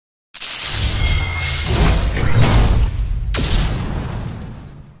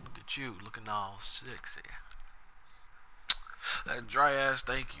you looking all sexy. That dry ass,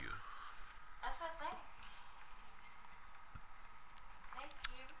 thank you. I said thanks. Thank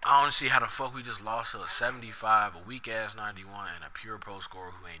you. I don't see how the fuck we just lost to a 75, a weak ass 91, and a pure pro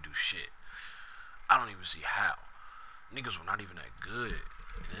scorer who ain't do shit. I don't even see how. Niggas were not even that good.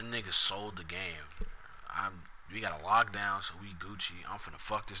 And then niggas sold the game. We got a lockdown, so we Gucci. I'm finna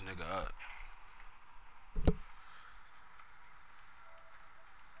fuck this nigga up.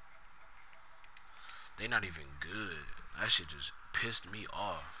 They not even good. That shit just pissed me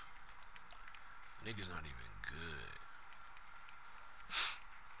off. Niggas not even good.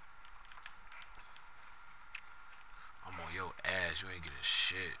 I'm on your ass. You ain't getting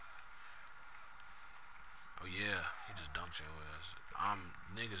shit. Oh yeah, he just dunked your ass.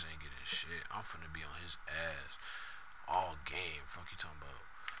 Niggas ain't getting shit. I'm finna be on his ass all game. Fuck you talking about,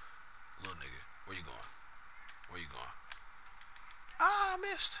 little nigga. Where you going? Where you going? Ah, I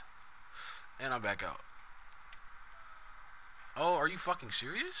missed. And I'm back out. Oh, are you fucking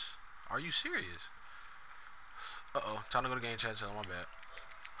serious? Are you serious? Uh-oh, time to go to game chat. Tell my bad.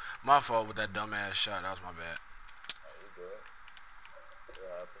 My fault with that dumbass shot. That was my bad.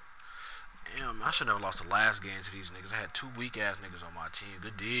 Damn, I should never lost the last game to these niggas. I had two weak ass niggas on my team.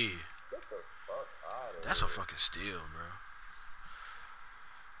 Good D. That's a fucking steal, bro.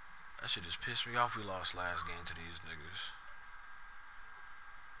 That shit just pissed me off. We lost last game to these niggas.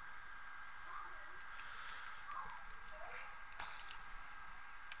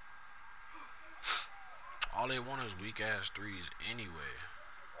 All they want is weak ass threes anyway.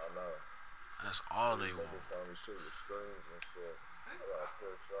 I know. That's all they want. Only shit with screens and shit. I got a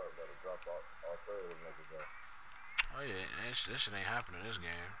push up, gotta drop off all three of them niggas there. Oh yeah, this shit ain't happening this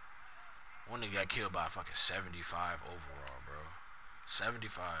game. One nigga got killed by fucking 75 overall, bro.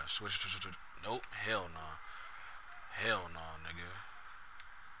 75. Switch. Nope. Hell no. Hell no, nigga.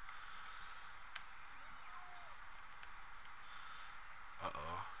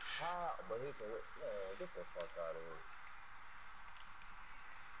 Uh-oh. But he can, man, get the fuck out of here.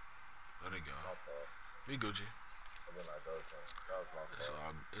 There they go. My fault. We Gucci. And then I go to him. That was my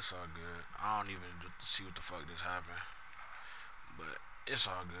fault. It's all good. I don't even see what the fuck just happened. But it's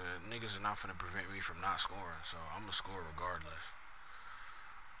all good. Niggas is not finna prevent me from not scoring, so I'm gonna score regardless.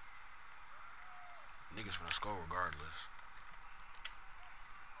 Niggas finna score regardless.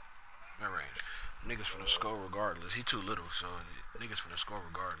 Mid range. Niggas finna score regardless. He too little, so niggas finna score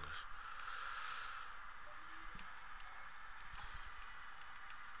regardless.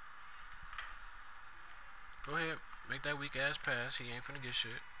 Go ahead. Make that weak ass pass. He ain't finna get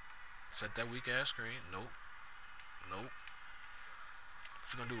shit. Set that weak ass screen. Nope. Nope.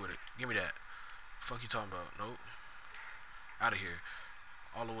 What you gonna do with it? Give me that. Fuck you talking about? Nope. Out of here.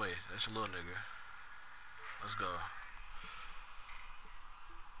 All the way. That's a little nigga. Let's go.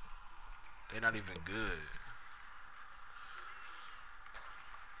 They not even good.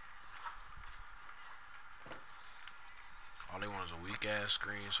 All they want is a weak ass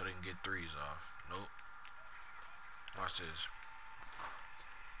screen so they can get threes off. Nope. Watch this.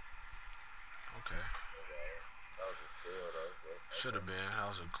 Okay. That was a steal, though. Should have been. That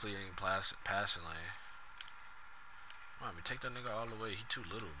was a clearing passing lane. Mommy, take that nigga all the way. He too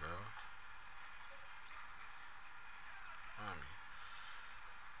little, bro. Mommy.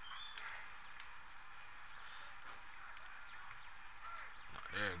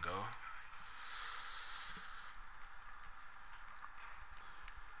 There you go.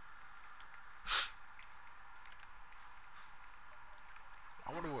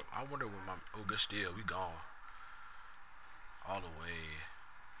 I wonder what my good steal. We gone. All the way.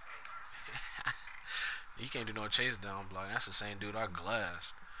 He can't do no chase down block. That's the same dude I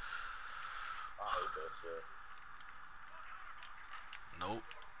glassed. I hate that shit. Nope.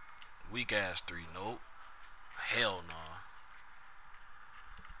 Weak ass three. Nope. Hell no.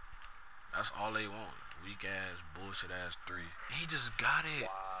 That's all they want. Weak ass, bullshit ass three. He just got it.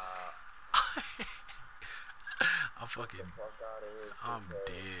 Wow. I'm fucking. Fuck out of here. I'm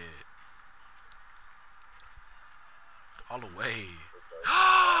dead. All the way.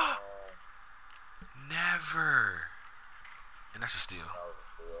 Never. And that's a steal. That was a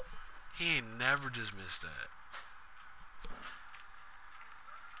steal. He ain't never just missed that.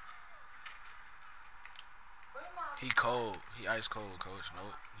 He cold. He ice cold, coach.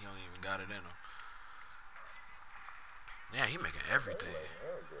 Nope. He don't even got it in him. Yeah, he making everything.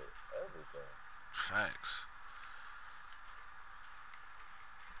 Everything. Facts.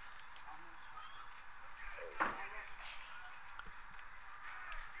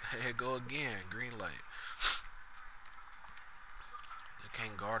 Here go again. Green light. You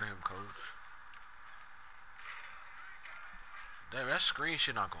can't guard him, coach. That screen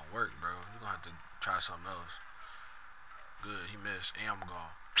shit not gonna work, bro. You gonna have to try something else. Good, he missed. And I'm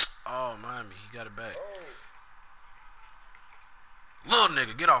gone. Oh, Miami, he got it back. Little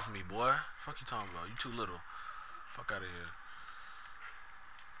nigga, get off me, boy. Fuck you talking about? You too little. Fuck out of here.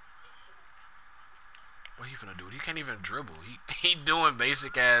 What he finna do? He can't even dribble. He doing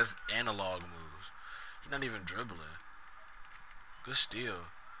basic ass analog moves. He not even dribbling. Good steal.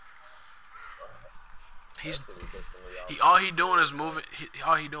 All he doing is moving.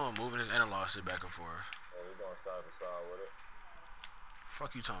 All he doing moving his analog shit back and forth. Yeah, we going side to side with it.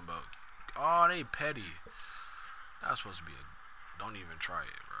 Fuck you talking about? Oh, they petty. That's supposed to be a. Don't even try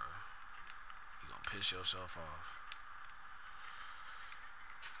it, bro. You gonna piss yourself off.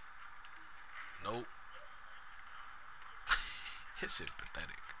 Nope. This shit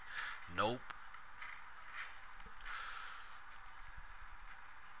pathetic. Nope.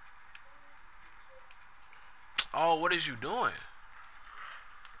 Oh, what is you doing?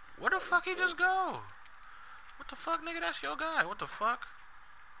 Where the fuck he just go? What the fuck, nigga? That's your guy. What the fuck?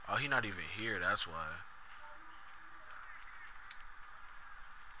 Oh, he not even here. That's why.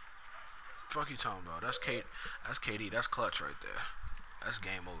 Fuck you talking about? That's Kate. That's KD. That's clutch right there. That's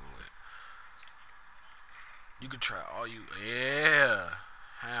game over with. You could try all you. Yeah.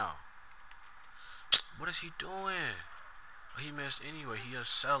 How? What is he doing? He missed anyway. He a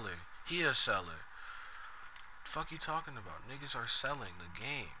seller. He a seller. Fuck you talking about? Niggas are selling the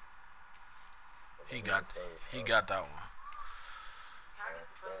game. He got that one.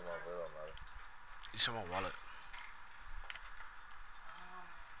 You see my wallet?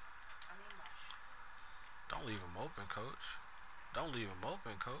 I need my shoes. Don't leave him open, coach. Don't leave him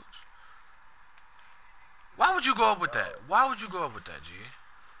open, coach. Why would you go up with that? Why would you go up with that, G?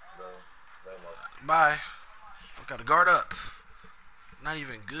 Bye. I gotta guard up. Not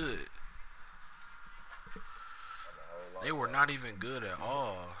even good. They were not even good at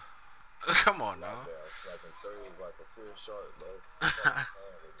all. Come on now.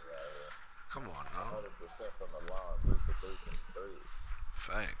 Come on now. 100% from the line, 3 for 3 from 3.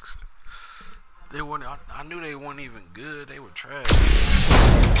 Facts. They weren't. I knew they weren't even good. They were trash.